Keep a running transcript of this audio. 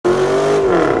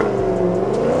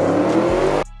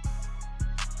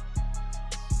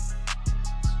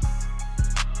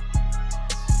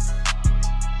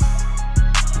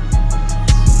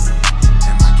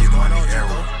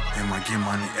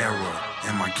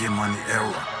get money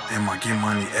era? Am I get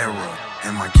money era?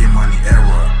 Am I get money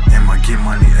era? Am I get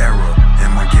money era?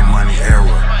 Am I get money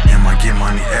era? Am I get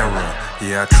money era?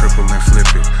 Yeah, I triple and flip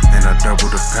it, and I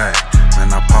double the pack. Then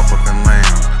I pop up and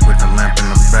land with the lamp in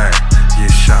the back.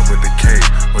 Get shot with the K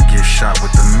or get shot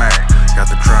with the Mac. Got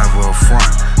the driver up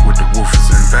front with the woofers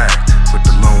in back. Put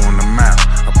the low on the map,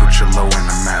 I put your low in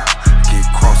the map. Get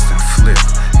crossed and flipped,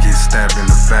 get stabbed in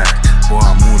the back. Boy,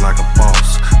 I move like a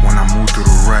boss when I move through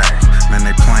the rack. Man,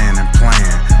 they playing and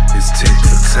playing, it's tick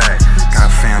for tack.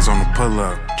 Got fans on the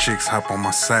pull-up, chicks hop on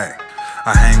my sack.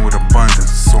 I hang with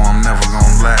abundance, so I'm never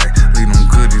gon' lag. Leave them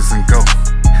goodies and go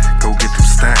get them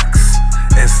stacks.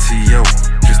 STO,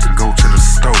 just to go to the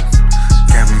stove.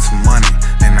 Got me some money,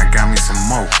 then I got me some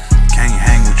more. Can't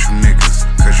hang with you niggas,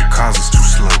 cause your cars is too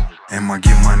slow. Am I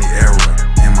get money era?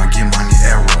 Am I get money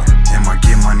era? Am I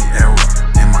get money era?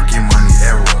 Am I get money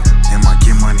era? Am I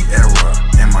get money era?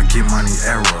 Am I get money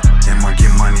era? Am I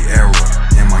get money era?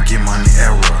 Am I get money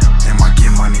era? Am I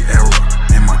get money era?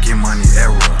 Am I get money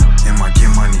era? Am I get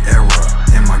money era?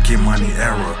 Am I get money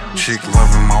era? Chick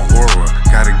loving my aura,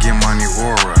 gotta get money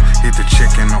aura. Hit the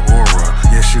chick in the aura,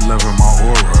 yeah she loving my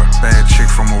aura. Bad chick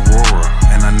from Aurora,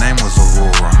 and her name was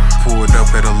Aurora. Pulled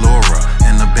up at Allura,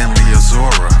 in the Bentley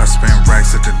Azura. I spent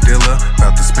racks at the dealer,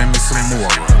 about to spend me some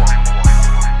more.